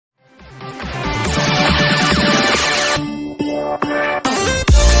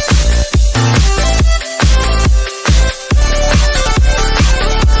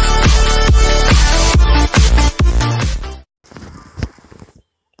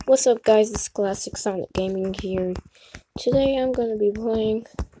What's up guys, it's Classic Sonic Gaming here. Today I'm gonna be playing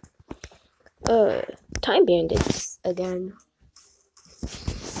Time Bandits again.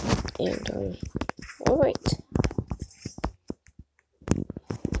 And alright.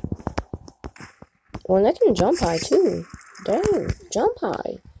 Well, I can jump high too. Dang, jump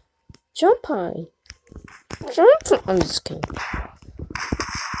high. Jump high. Jump. I'm just kidding.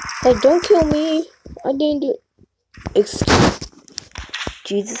 Hey, don't kill me. I didn't do it. Excuse.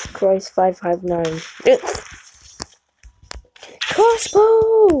 Jesus Christ, 559.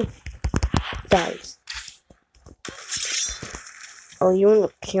 Crossbow! Die. Oh, you wanna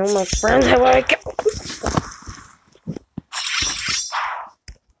kill my friend? How I go?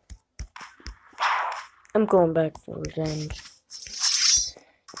 I'm going back for revenge.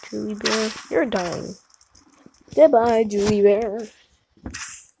 Julie Bear, you're dying. Goodbye, Julie Bear.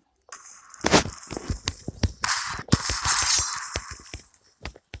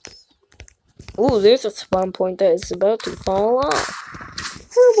 Ooh, there's a spawn point that is about to fall off.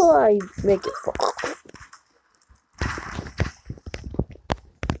 How will I make it fall off?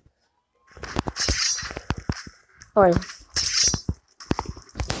 Alright.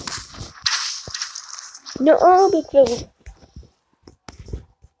 No, big fiddle.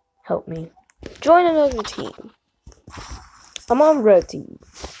 Help me. Join another team. I'm on red team.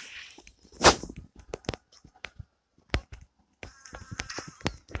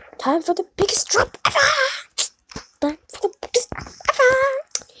 Time for the biggest drop ever! Time for the biggest drop ever!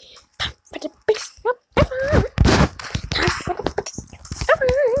 Time for the biggest drop ever! Time for the biggest drop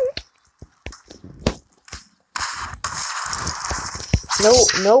ever!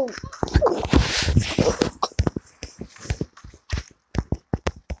 No.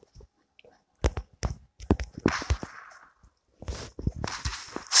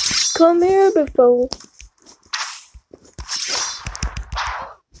 Come here, Buffalo.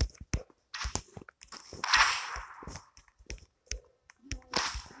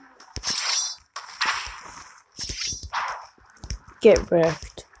 Get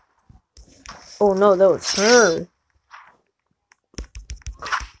wrecked. Oh no, that was her.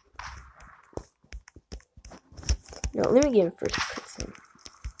 No, let me get in first person.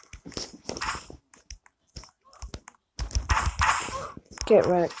 Get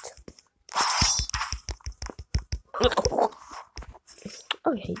wrecked.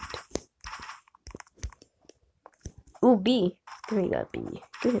 I hate. Ooh, B. Give me that B.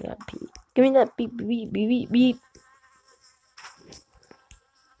 Give me that B. Give me that B.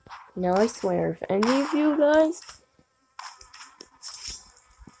 Now I swear, if any of you guys...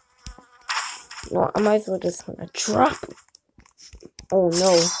 No, I might as well just drop. Oh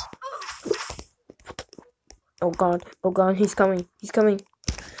no. Oh god, he's coming. Die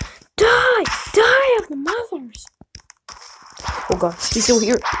of the mothers. Oh god, he's still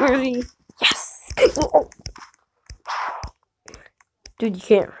here. Where is he? Yes. Oh. Dude, you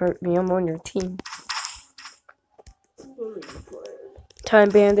can't hurt me. I'm on your team. Time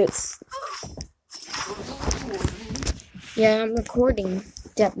Bandits. Yeah, I'm recording.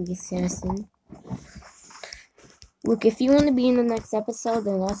 Deadly Assassin. Look, if you want to be in the next episode,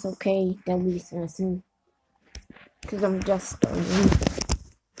 then that's okay. Deadly Assassin. Because I'm just starting.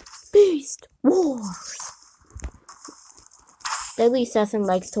 Beast Wars. Deadly Assassin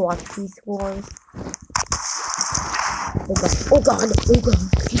likes to watch Beast Wars. Oh god.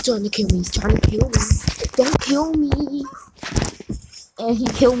 He's trying to kill me. Don't kill me. And he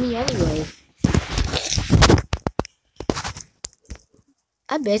killed me anyway.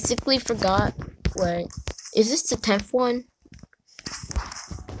 I basically forgot what... Is this the 10th one?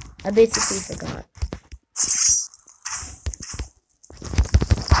 I basically forgot.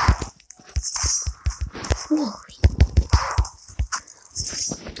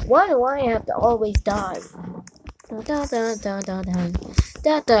 Why do I have to always die?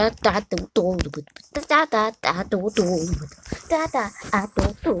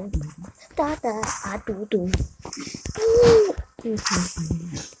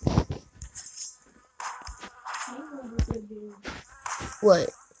 What?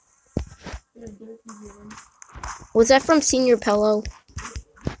 Was that from Senior Pillow?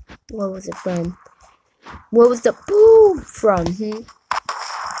 What was it from? What was the boom from?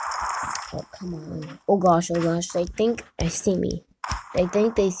 Oh, come on. Oh gosh. They think they see me. They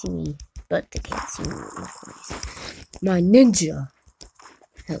think they see me, but they can't see me in the face. My ninja.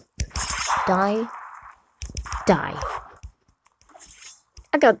 Help. Die.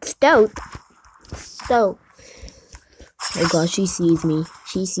 I got stout. Oh god, she sees me.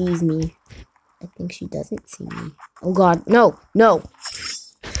 I think she doesn't see me. Oh god, no.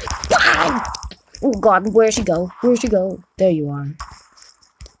 Oh god, where'd she go? There you are.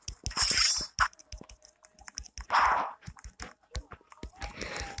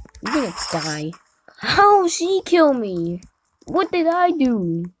 gonna die. How she kill me? What did I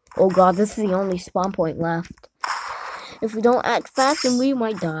do? Oh god, this is the only spawn point left. If we don't act fast, then we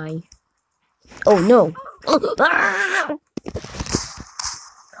might die. Oh no. God,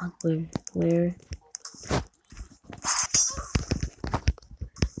 where?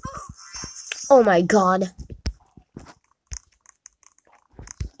 Oh my god.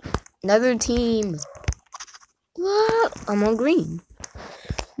 Another team. What? I'm on green.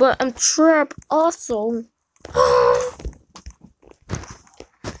 But I'm trapped also. Oh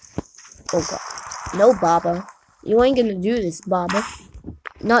god. No, Baba. You ain't gonna do this, Baba.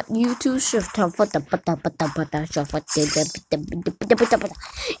 Not you too.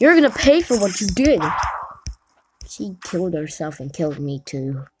 You're gonna pay for what you did. She killed herself and killed me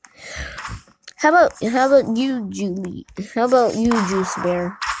too. How about you, Julie? How about you, Juice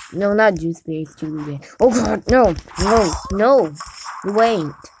Bear? No, not Juice Bear, it's Julie Bear. Oh god, no.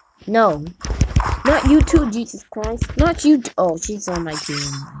 Wait. No. Not you too, Jesus Christ. Not you. Oh, she's on my team.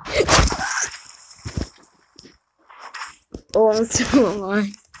 Oh, I'm still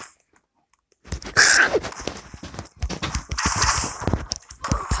alive.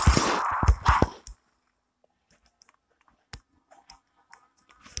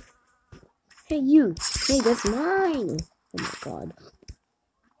 Hey, you. Hey, that's mine. Oh my god.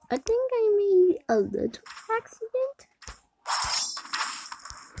 I think I made a little accident.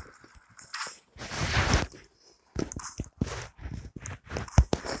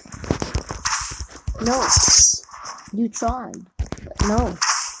 No. You tried. But no.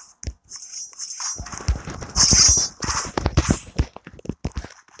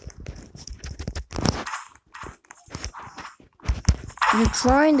 You're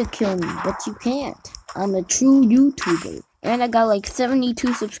trying to kill me, but you can't. I'm a true YouTuber. And I got like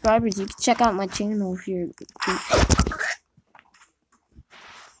 72 subscribers. You can check out my channel if you're...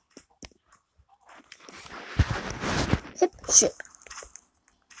 Hip ship.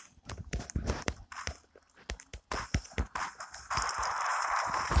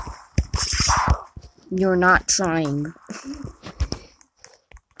 You're not trying.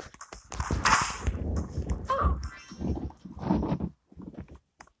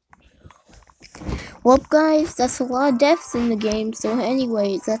 Well, guys, that's a lot of deaths in the game. So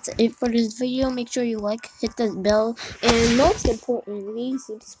anyways, that's it for this video. Make sure you like, hit the bell, and most importantly,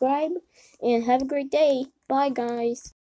 subscribe. And have a great day. Bye, guys.